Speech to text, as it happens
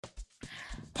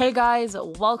Hey guys,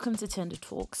 welcome to Tender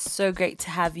Talks. So great to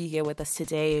have you here with us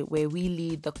today, where we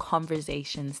lead the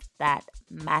conversations that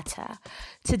matter.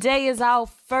 Today is our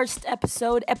first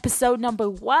episode number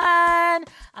 1.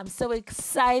 I'm so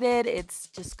excited. It's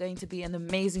just going to be an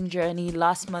amazing journey.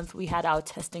 Last month we had our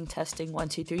testing 1,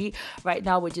 2, 3. Right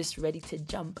now we're just ready to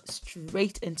jump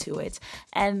straight into it.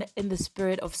 And in the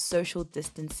spirit of social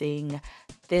distancing,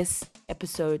 this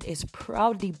episode is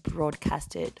proudly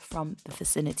broadcasted from the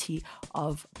vicinity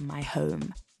of my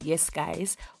home. Yes,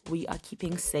 guys, we are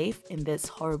keeping safe in this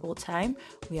horrible time.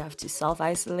 We have to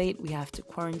self-isolate, we have to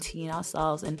quarantine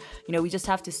ourselves, and we just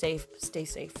have to stay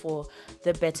safe for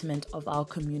the betterment of our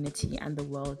community and the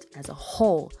world as a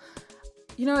whole.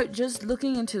 Just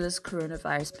looking into this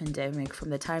coronavirus pandemic from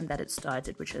the time that it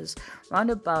started, which is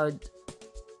around about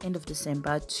end of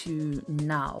December to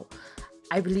now,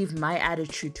 I believe my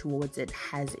attitude towards it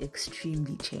has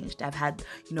extremely changed. I've had,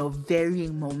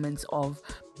 varying moments of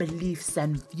beliefs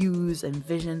and views and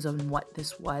visions on what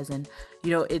this was. And,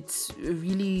 it's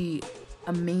really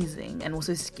amazing and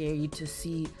also scary to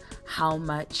see how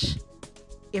much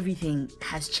everything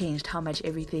has changed, how much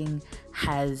everything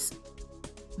has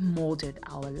molded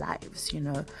our lives.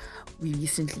 We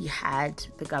recently had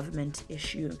the government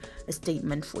issue a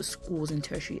statement for schools and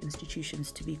tertiary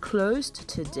institutions to be closed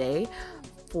today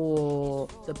for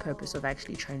the purpose of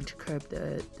actually trying to curb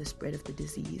the spread of the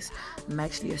disease. I'm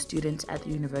actually a student at the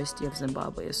University of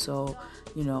Zimbabwe, so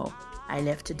I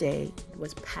left today. It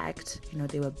was packed.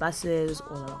 There were buses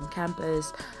all along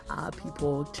campus,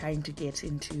 people trying to get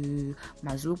into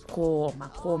Mazupko or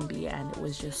Makombi, and it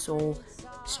was just so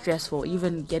stressful.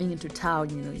 Even getting into town,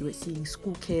 you were seeing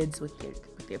school kids with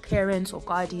their parents or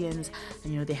guardians,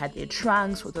 and they had their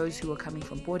trunks for those who were coming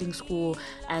from boarding school,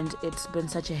 and it's been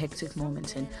such a hectic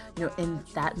moment. And in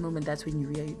that moment, that's when you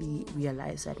really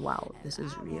realize that, wow, this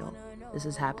is real, this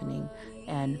is happening,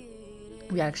 and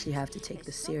we actually have to take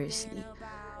this seriously.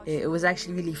 It was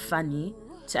actually really funny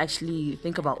to actually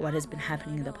think about what has been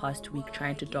happening in the past week,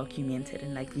 trying to document it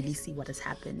and really see what has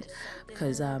happened,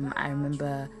 because I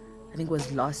remember, I think it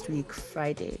was last week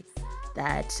Friday,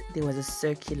 that there was a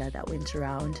circular that went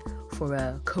around for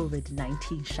a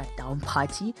COVID-19 shutdown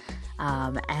party,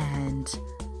 and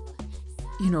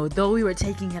though we were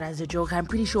taking it as a joke, I'm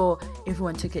pretty sure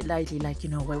everyone took it lightly,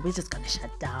 we're just gonna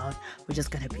shut down, we're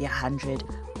just gonna be 100.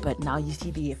 But now you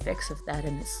see the effects of that,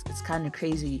 and it's kind of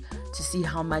crazy to see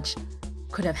how much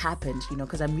could have happened,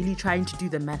 because I'm really trying to do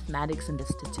the mathematics and the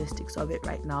statistics of it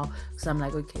right now. So I'm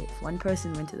like, okay, if one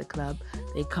person went to the club,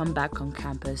 they come back on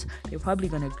campus, they're probably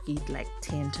going to greet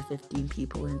 10 to 15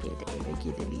 people in their day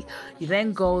regularly. You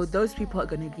then go, those people are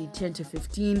going to greet 10 to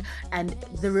 15, and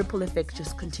the ripple effect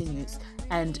just continues.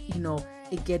 And,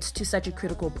 it gets to such a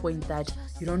critical point that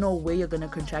you don't know where you're going to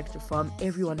contract it from.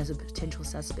 Everyone is a potential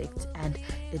suspect, and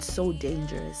it's so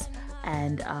dangerous.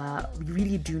 And we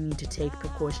really do need to take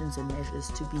precautions and measures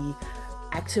to be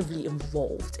actively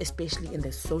involved, especially in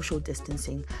the social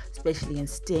distancing, especially in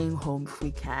staying home if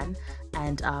we can,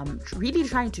 and really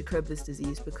trying to curb this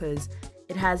disease, because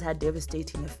it has had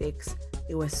devastating effects.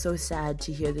 It was so sad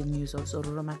to hear the news of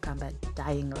Zororo Makamba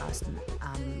dying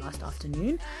last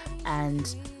afternoon,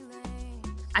 and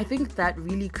I think that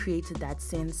really created that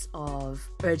sense of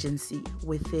urgency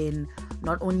within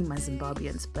not only my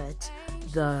Zimbabweans, but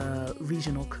the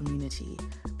regional community.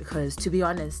 Because to be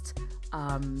honest,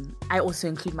 I also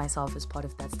include myself as part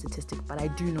of that statistic, but I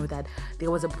do know that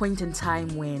there was a point in time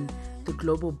when the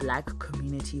global Black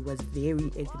community was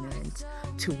very ignorant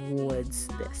towards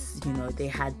this. They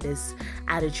had this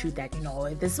attitude that,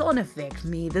 this won't affect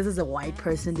me, this is a white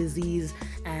person disease,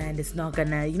 and it's not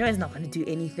gonna do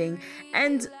anything.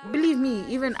 And believe me,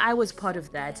 even I was part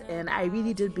of that, and I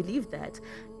really did believe that.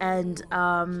 And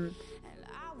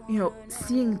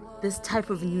seeing this type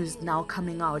of news now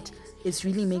coming out, it's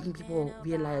really making people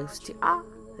realize,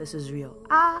 this is real.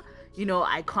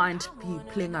 I can't be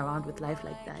playing around with life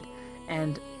like that.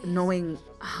 And knowing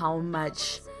how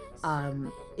much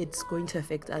it's going to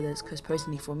affect others, because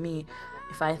personally for me,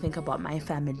 if I think about my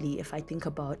family, if I think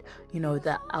about,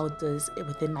 the elders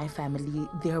within my family,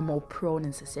 they're more prone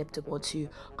and susceptible to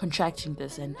contracting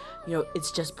this, and,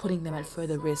 it's just putting them at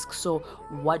further risk. So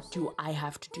what do I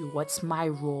have to do? What's my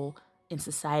role in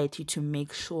society to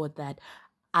make sure that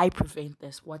I prevent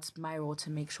this? What's my role to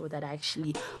make sure that I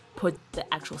actually put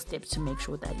the actual steps to make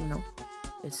sure that,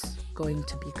 it's going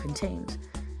to be contained?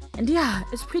 And yeah,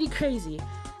 it's pretty crazy.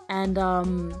 And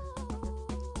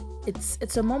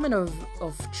it's a moment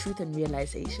of truth and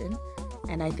realization,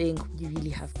 and I think we really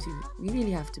have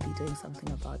to be doing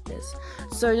something about this.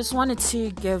 So I just wanted to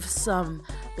give some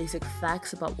basic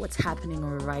facts about what's happening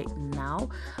right now.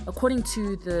 According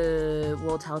to the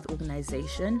World Health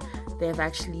Organization, they have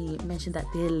actually mentioned that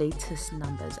their latest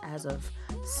numbers as of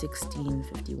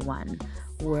 1651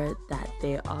 were that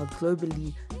there are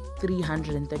globally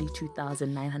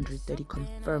 332,930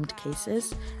 confirmed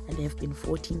cases, and there have been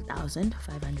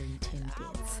 14,510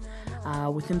 deaths.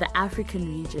 Within the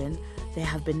African region, there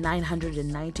have been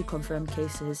 990 confirmed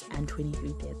cases and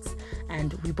 23 deaths.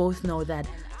 And we both know that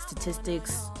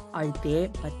statistics are there,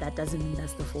 but that doesn't mean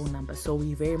that's the full number. So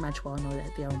we very much well know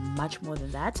that there are much more than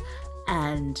that.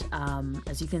 And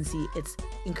as you can see, it's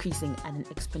increasing at an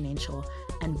exponential,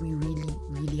 and we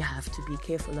really have to be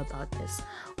careful about this.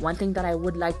 One thing that I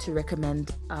would like to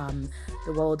recommend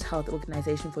the World Health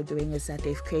Organization for doing is that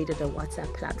they've created a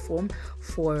WhatsApp platform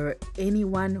for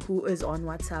anyone who is on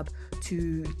WhatsApp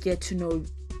to get to know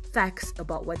facts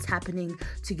about what's happening,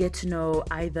 to get to know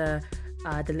either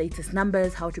the latest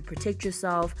numbers, how to protect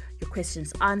yourself, your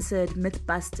questions answered,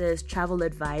 mythbusters, travel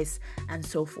advice, and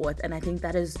so forth. And I think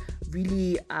that has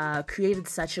really created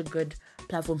such a good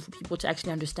platform for people to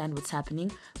actually understand what's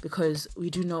happening, because we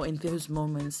do know in those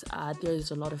moments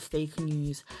there's a lot of fake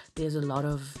news, there's a lot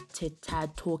of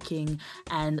tit-tat talking,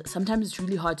 and sometimes it's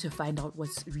really hard to find out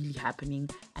what's really happening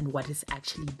and what is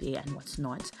actually there and what's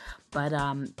not. But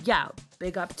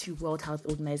big up to World Health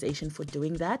Organization for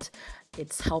doing that.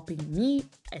 It's helping me,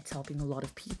 it's helping a lot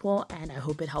of people, and I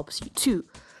hope it helps you too.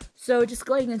 So just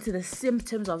going into the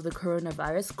symptoms of the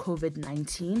coronavirus,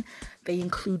 COVID-19, they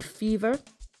include fever,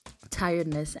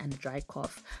 tiredness, and a dry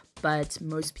cough. But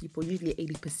most people, usually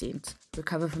 80%,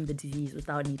 recover from the disease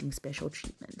without needing special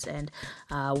treatment. And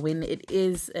when it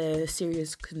is a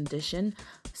serious condition,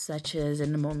 such as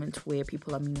in a moment where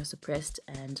people are immunosuppressed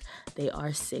and they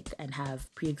are sick and have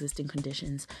pre-existing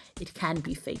conditions, it can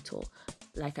be fatal.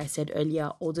 Like I said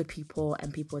earlier, older people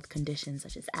and people with conditions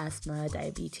such as asthma,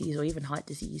 diabetes, or even heart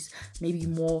disease may be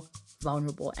more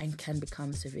vulnerable and can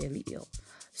become severely ill.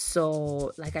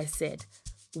 So, like I said,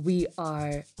 we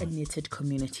are a knitted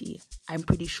community. I'm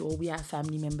pretty sure we have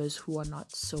family members who are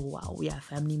not so well. We have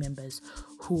family members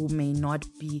who may not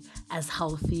be as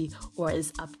healthy or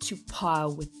as up to par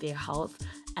with their health,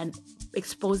 and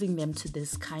exposing them to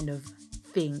this kind of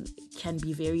thing can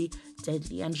be very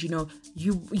deadly. And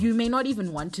you may not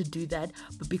even want to do that,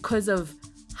 but because of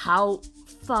how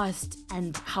fast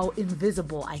and how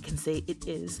invisible I can say it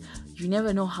is, you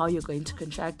never know how you're going to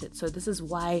contract it. So this is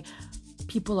why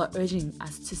people are urging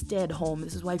us to stay at home.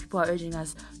 This is why people are urging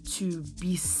us to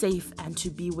be safe and to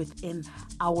be within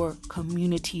our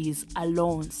communities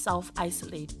alone,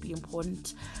 self-isolate, be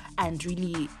important, and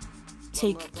really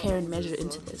take care and measure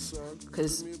into this.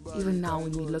 Because even now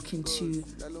when we look into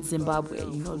Zimbabwe,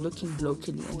 looking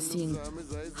locally and seeing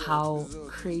how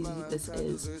crazy this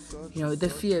is, the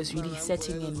fear is really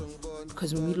setting in,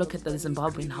 because when we look at the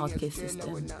Zimbabwean healthcare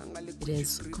system, it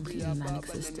is completely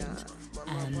non-existent.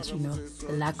 And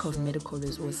the lack of medical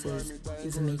resources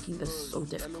is making this so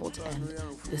difficult, and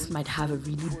this might have a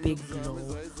really big blow,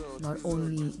 not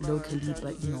only locally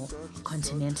but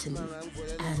continentally.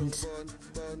 And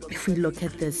if we look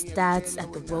at the stats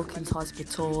at the Wilkins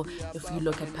Hospital, if we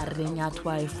look at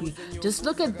Parenyatwa, if we just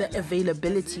look at the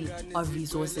availability of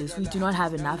resources, we do not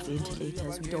have enough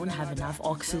ventilators, we don't have enough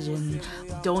oxygen,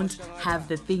 we don't have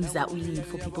the things that we need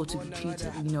for people to be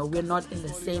treated. We're not in the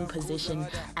same position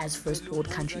as first world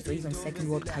countries or even second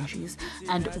world countries,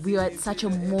 and we are at such a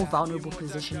more vulnerable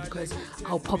position because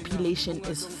our population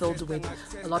is filled with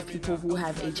a lot of people who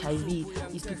have HIV.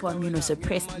 These people are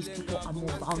immunosuppressed, these people are more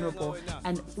vulnerable,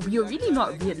 and we are really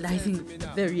not realizing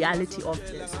the reality of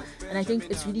this. And I think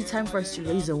it's really time for us to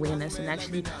raise awareness and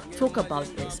actually talk about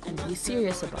this and be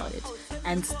serious about it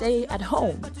and stay at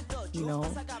home,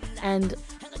 And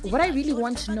what I really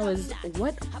want to know is,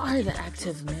 what are the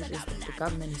active measures that the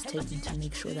government is taking to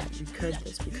make sure that we curb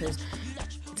this? Because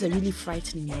it's a really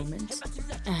frightening moment,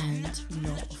 and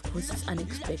of course it's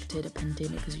unexpected. A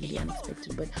pandemic is really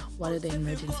unexpected, but what are the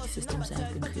emergency systems that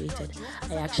have been created?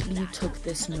 I actually took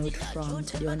this note from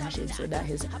Tadeo Nashe,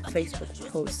 his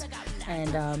Facebook post,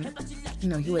 and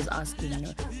he was asking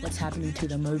what's happening to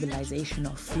the mobilization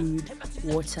of food,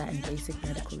 water, and basic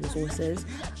medical resources.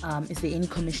 Is there any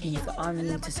commissioning of the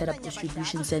army to set up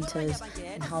distribution centers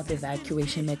and health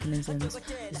evacuation mechanisms?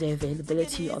 Is there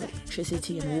availability of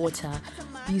electricity and water?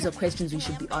 These are questions we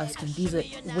should be asking. These are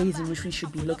ways in which we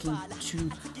should be looking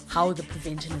to how the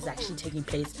prevention is actually taking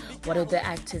place. What are the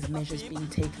active measures being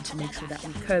taken to make sure that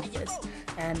we curb this?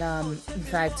 And in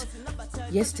fact,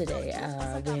 yesterday,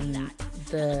 when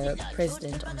the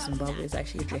president of Zimbabwe is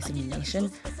actually addressing the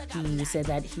nation, he said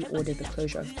that he ordered the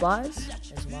closure of bars,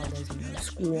 as well as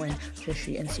school and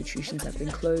tertiary institutions have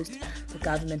been closed. The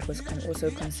government was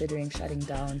also considering shutting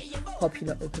down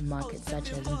popular open markets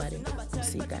such as Mbari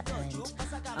Musika,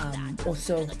 and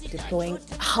also deploying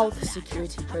health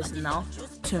security personnel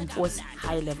to enforce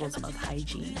high levels of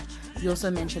hygiene. He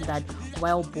also mentioned that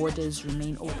while borders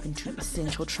remain open to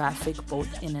essential traffic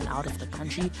both in and out of the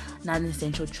country,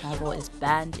 non-essential travel is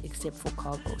banned except for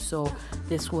cargo. So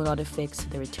this will not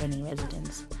affect the returning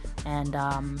residents. And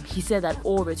he said that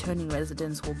all returning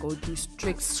residents will go through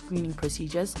strict screening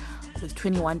procedures with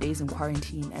 21 days in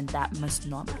quarantine, and that must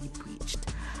not be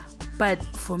breached. But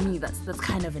for me, that's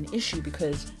kind of an issue,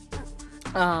 because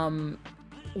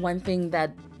one thing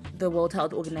that the World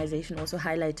Health Organization also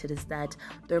highlighted is that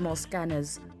thermal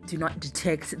scanners do not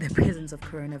detect the presence of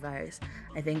coronavirus.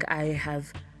 I think I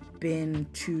have been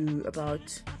to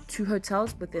about 2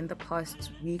 hotels within the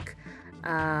past week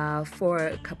for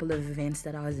a couple of events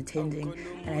that I was attending,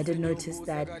 and I did notice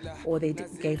that all they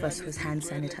gave us was hand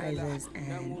sanitizers,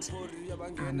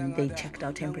 and they checked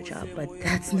our temperature, but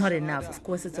that's not enough. Of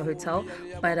course, it's a hotel,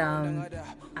 but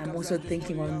I'm also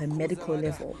thinking on the medical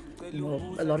level.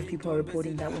 A lot of people are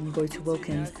reporting that when you go to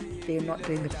Wilkins, they're not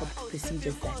doing the proper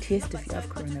procedures that test if you have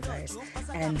coronavirus,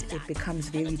 and it becomes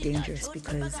very dangerous,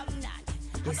 because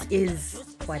this is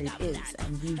what it is,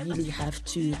 and we really have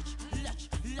to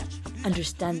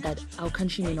understand that our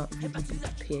country may not really be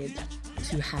prepared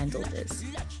to handle this.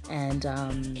 And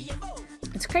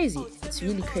it's crazy. It's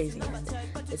really crazy, and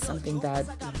it's something that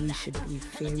we should be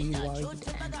very worried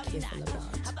and careful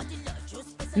about.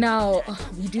 Now,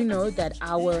 we do know that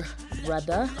our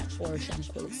brother, or should we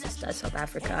call it sister, South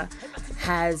Africa,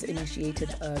 has initiated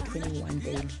a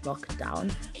 21-day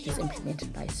lockdown, which is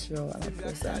implemented by Cyril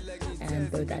Ramaphosa. And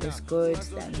though that is good,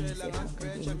 that means there's not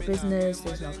going to be any business,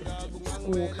 there's not going to be any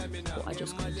school, people are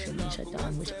just going to remain shut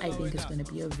down, which I think is going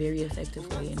to be a very effective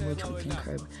way in which we can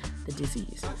curb the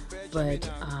disease.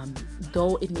 But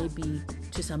though it may be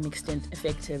to some extent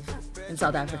effective in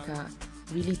South Africa,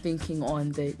 really thinking on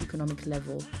the economic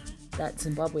level that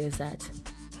Zimbabwe is at,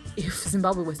 if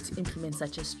Zimbabwe was to implement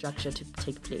such a structure to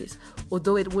take place,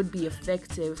 although it would be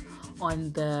effective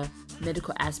on the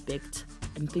medical aspect,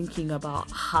 I'm thinking about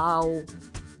how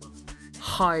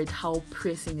hard, how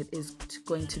pressing it is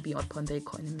going to be upon the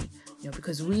economy.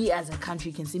 Because we as a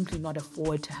country can simply not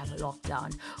afford to have a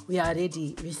lockdown. We are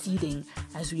already receding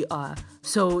as we are.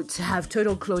 So to have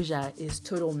total closure is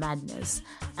total madness.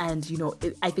 And,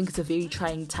 I think it's a very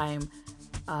trying time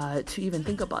to even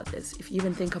think about this. If you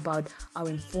even think about our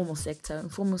informal sector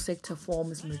forms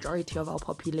the majority of our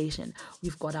population.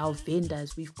 We've got our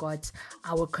vendors, we've got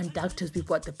our conductors, we've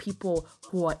got the people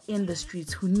who are in the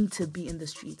streets, who need to be in the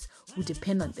streets, who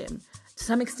depend on them. To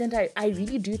some extent, I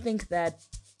really do think that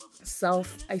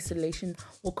self-isolation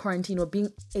or quarantine, or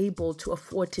being able to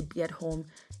afford to be at home,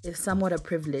 is somewhat a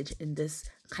privilege in this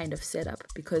kind of setup,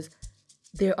 because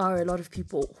there are a lot of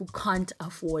people who can't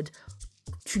afford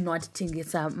to not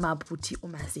tingesa maputi or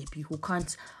mazepi, who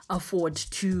can't afford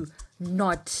to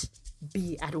not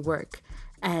be at work.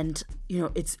 And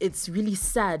it's really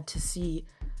sad to see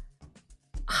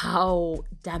how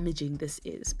damaging this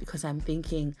is, because I'm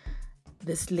thinking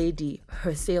this lady,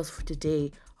 her sales for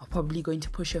today are probably going to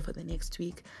push her for the next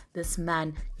week. This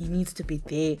man, he needs to be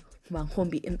there.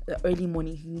 In the early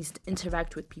morning, he needs to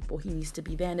interact with people. He needs to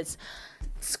be there, and it's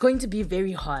going to be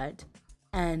very hard.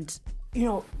 And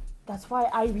that's why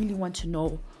I really want to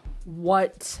know,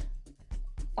 what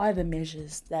are the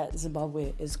measures that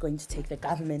Zimbabwe is going to take, the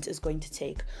government is going to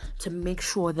take, to make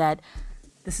sure that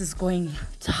this is going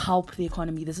to help the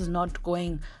economy. This is not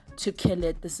going to kill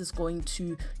it. This is going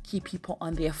to keep people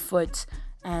on their foot.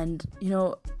 And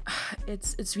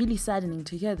it's really saddening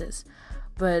to hear this.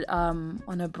 But on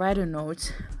a brighter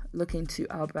note, looking to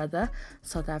our brother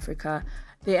South Africa,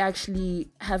 they actually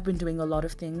have been doing a lot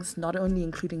of things, not only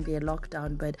including their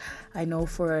lockdown, but I know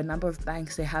for a number of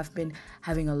banks they have been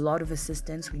having a lot of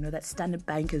assistance. We know that Standard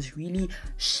Bank is really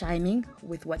shining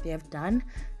with what they have done.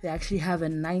 They actually have a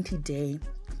 90-day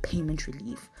payment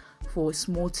relief for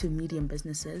small to medium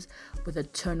businesses with a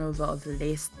turnover of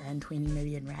less than 20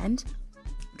 million rand.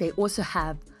 They also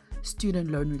have student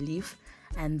loan relief,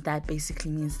 and that basically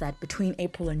means that between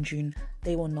April and June,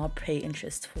 they will not pay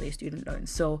interest for their student loans.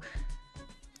 So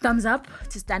thumbs up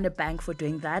to Standard Bank for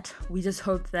doing that. We just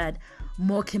hope that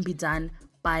more can be done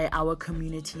by our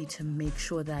community to make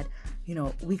sure that,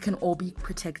 we can all be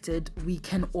protected. We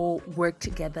can all work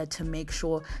together to make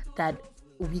sure that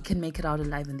we can make it out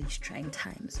alive in these trying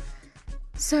times.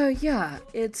 So yeah,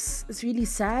 it's really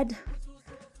sad.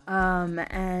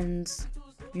 And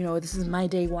this is my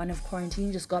day one of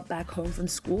quarantine. Just got back home from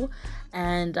school,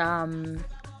 and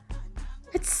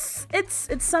it's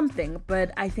something,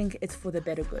 but I think it's for the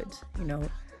better good.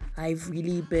 I've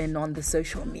really been on the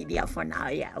social media for now.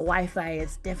 Yeah, Wi-Fi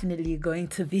is definitely going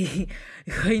to be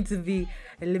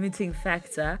a limiting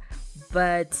factor,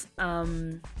 but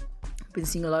been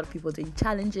seeing a lot of people doing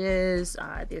challenges.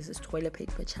 There's this toilet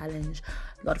paper challenge,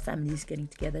 a lot of families getting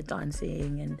together,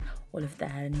 dancing and all of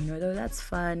that, and though that's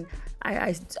fun,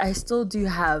 I still do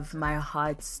have my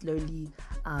heart slowly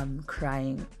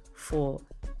crying for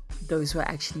those who are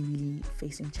actually really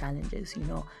facing challenges.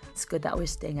 It's good that we're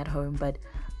staying at home, but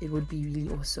it would be really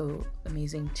also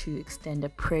amazing to extend a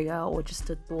prayer or just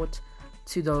a thought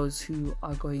to those who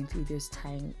are going through these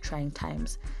trying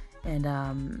times, and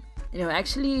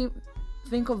actually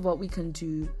think of what we can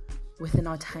do within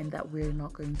our time that we're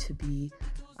not going to be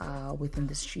within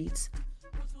the streets,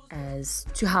 as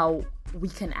to how we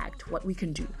can act, what we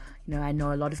can do. I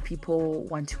know a lot of people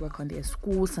want to work on their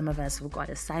school. Some of us have got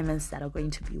assignments that are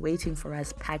going to be waiting for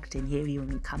us, packed and heavy when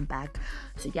we come back.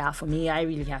 So yeah, for me, I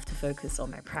really have to focus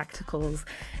on my practicals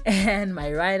and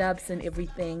my write-ups and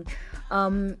everything.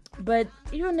 But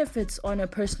even if it's on a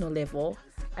personal level,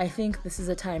 I think this is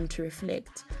a time to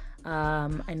reflect.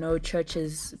 I know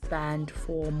churches banned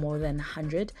for more than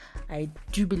 100. I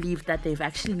do believe that they've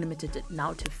actually limited it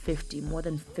now to 50. More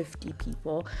than 50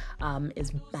 people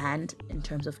is banned in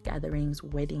terms of gatherings.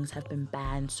 Weddings have been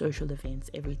banned, social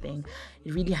events, everything.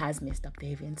 It really has messed up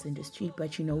the events industry,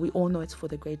 but we all know it's for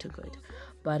the greater good.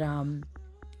 But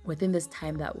within this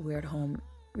time that we're at home,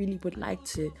 really would like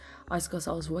to ask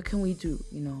ourselves, what can we do,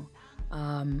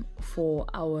 for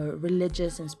our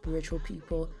religious and spiritual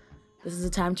people? This is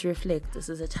a time to reflect. This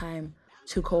is a time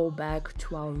to go back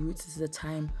to our roots. This is a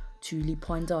time to really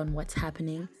ponder on what's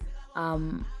happening.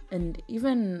 And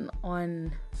even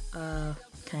on,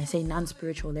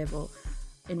 non-spiritual level,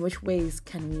 in which ways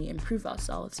can we improve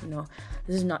ourselves?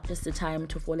 This is not just a time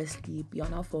to fall asleep, be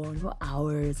on our phone for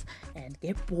hours and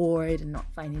get bored and not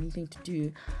find anything to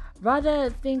do.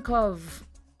 Rather, think of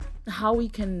how we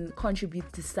can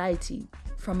contribute to society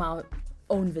from our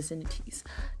own vicinities.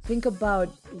 Think about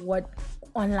what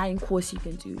online course you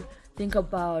can do. Think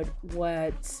about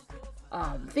what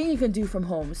thing you can do from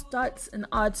home. Start an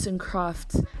arts and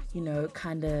crafts,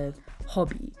 kind of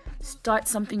hobby. Start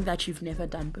something that you've never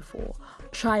done before.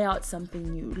 Try out something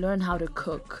new. Learn how to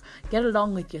cook. Get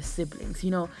along with your siblings.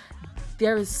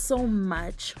 There is so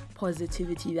much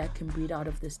positivity that can breed out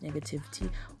of this negativity.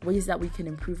 Ways that we can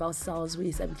improve ourselves,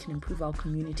 ways that we can improve our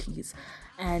communities.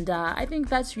 And I think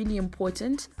that's really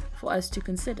important for us to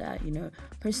consider.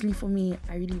 Personally for me,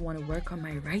 I really want to work on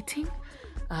my writing.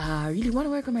 I really want to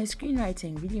work on my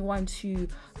screenwriting. Really want to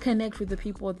connect with the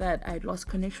people that I lost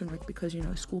connection with because,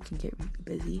 school can get really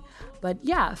busy. But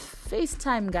yeah,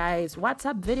 FaceTime, guys,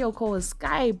 WhatsApp video calls,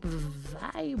 Skype,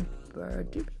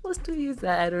 Viber. Do people still use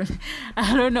that?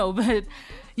 I don't know. But,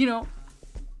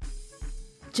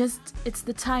 it's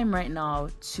the time right now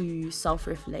to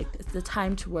self-reflect. It's the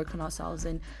time to work on ourselves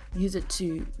and use it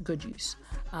to good use.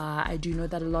 I do know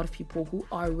that a lot of people who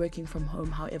are working from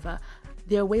home, however,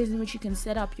 there are ways in which you can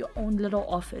set up your own little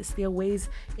office. There are ways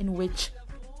in which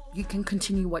you can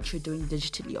continue what you're doing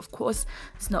digitally. Of course,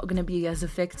 it's not going to be as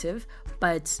effective,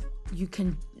 but you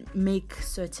can make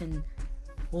certain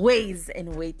ways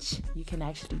in which you can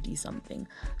actually do something.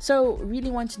 So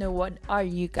really want to know, what are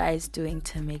you guys doing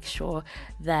to make sure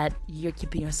that you're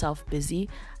keeping yourself busy?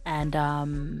 And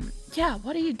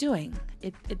what are you doing?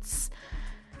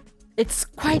 It's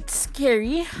quite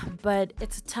scary, but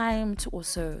it's a time to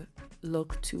also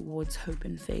look towards hope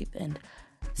and faith and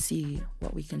see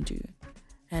what we can do.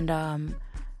 And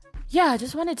I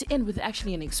just wanted to end with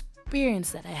actually an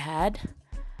experience that I had.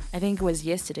 I think it was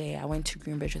yesterday. I went to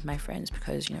Greenbridge with my friends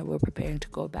because, we're preparing to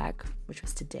go back, which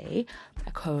was today,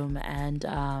 back home. And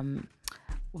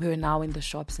we were now in the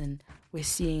shops and we're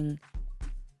seeing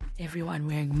everyone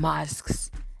wearing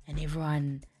masks and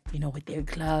everyone, with their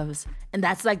gloves. And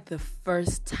that's like the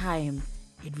first time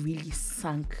it really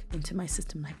sunk into my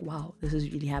system. Like, wow, this is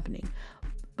really happening.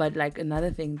 But like another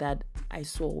thing that I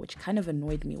saw, which kind of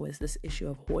annoyed me, was this issue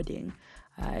of hoarding.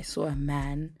 I saw a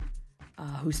man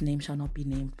whose name shall not be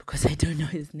named because I don't know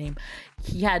his name.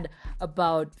 He had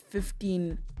about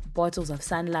 15 bottles of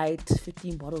Sunlight,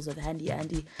 15 bottles of Handy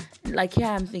Andy. Like, here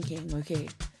I'm thinking, okay,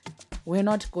 we're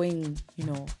not going,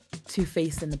 to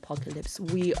face an apocalypse.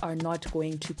 We are not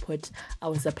going to put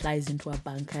our supplies into a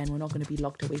bunker and we're not going to be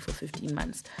locked away for 15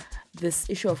 months. This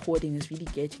issue of hoarding is really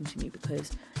getting to me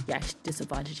because you're actually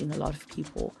disadvantaging a lot of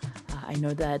people. I know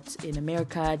that in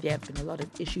America, there have been a lot of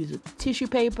issues with tissue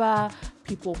paper.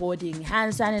 people hoarding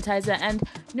hand sanitizer. And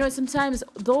sometimes,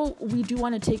 though we do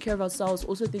want to take care of ourselves,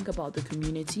 also think about the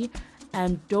community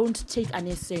and don't take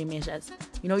unnecessary measures.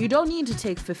 You don't need to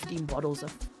take 15 bottles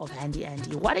of Handy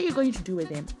Andy. What are you going to do with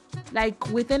them?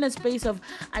 Like, within a space of,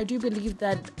 I do believe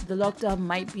that the lockdown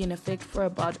might be in effect for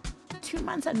about 2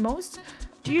 months at most.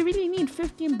 Do you really need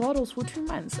 15 bottles for 2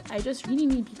 months? I just really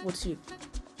need people to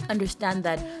understand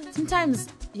that sometimes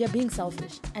you're being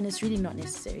selfish and it's really not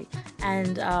necessary.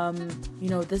 And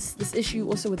this issue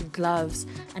also with gloves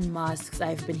and masks,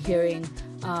 I've been hearing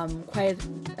quite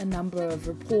a number of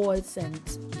reports and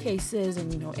cases,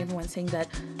 and everyone saying that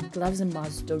gloves and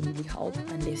masks don't really help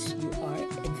unless you are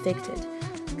infected,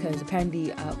 because apparently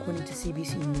according to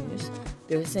CBC News,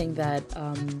 they were saying that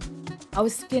our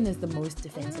skin is the most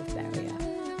defensive barrier,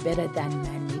 better than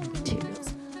man-made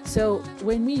materials. So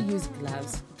when we use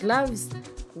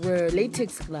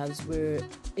latex gloves were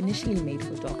initially made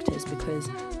for doctors, because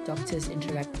doctors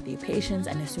interact with their patients,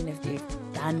 and as soon as they've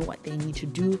done what they need to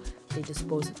do, they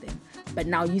dispose of them. But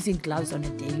now using gloves on a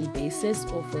daily basis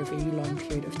or for a very long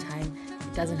period of time,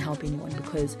 it doesn't help anyone,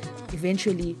 because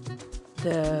eventually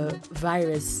the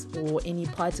virus or any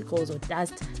particles or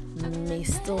dust may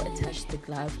still attach to the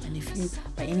glove, and if you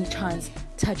by any chance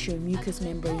touch your mucous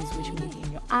membranes, which may be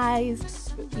in your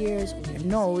eyes, your ears, or your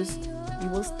nose, you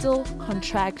will still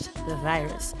contract the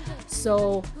virus.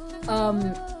 So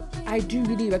I do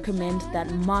really recommend that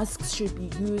masks should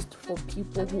be used for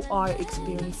people who are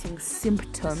experiencing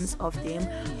symptoms of them,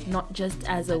 not just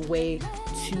as a way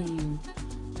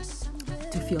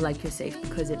to feel like you're safe,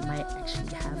 because it might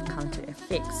actually have counter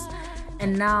effects.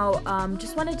 And now,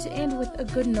 just wanted to end with a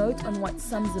good note on what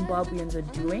some Zimbabweans are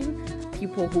doing.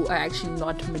 People who are actually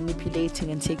not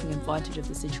manipulating and taking advantage of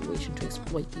the situation to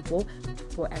exploit people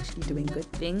for actually doing good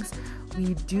things.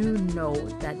 We do know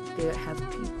that there have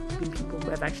been people who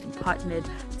have actually partnered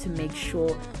to make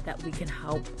sure that we can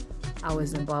help our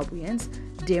Zimbabweans.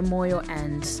 Demoyo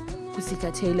and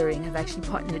Kusika Tailoring have actually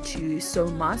partnered to sew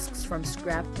masks from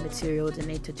scrapped material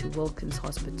donated to Wilkins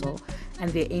Hospital,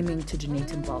 and they're aiming to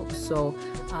donate in bulk. So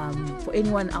for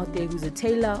anyone out there who's a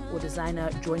tailor or designer,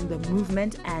 join the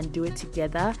movement and do it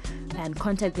together, and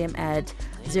contact them at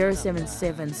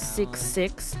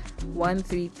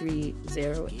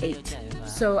 07766133308.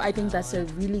 So I think that's a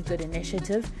really good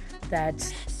initiative that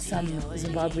some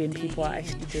Zimbabwean people are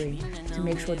actually doing to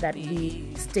make sure that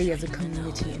we stay as a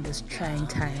community in this trying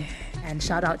time. And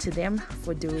shout out to them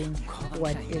for doing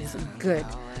what is good.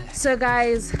 So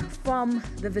guys, from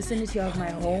the vicinity of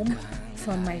my home,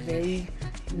 from my very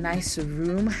nice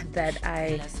room that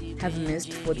I have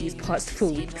missed for these past 4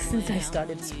 weeks since I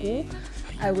started school,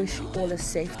 I wish you all a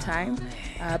safe time.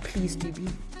 Please do be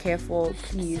careful,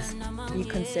 please be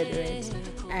considerate,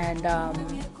 and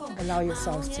allow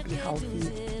yourselves to be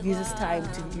healthy. Use this time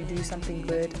to do something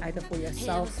good, either for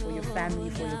yourself, for your family,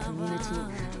 for your community,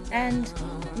 and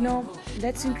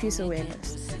let's increase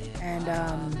awareness. And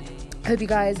I hope you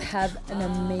guys have an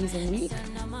amazing week.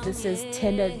 This is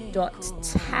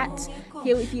Tender.tat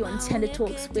here with you on Tender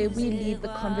Talks, where we lead the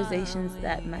conversations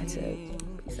that matter.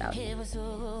 Peace out.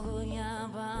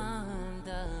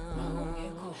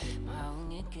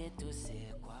 Que tu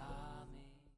sais quoi.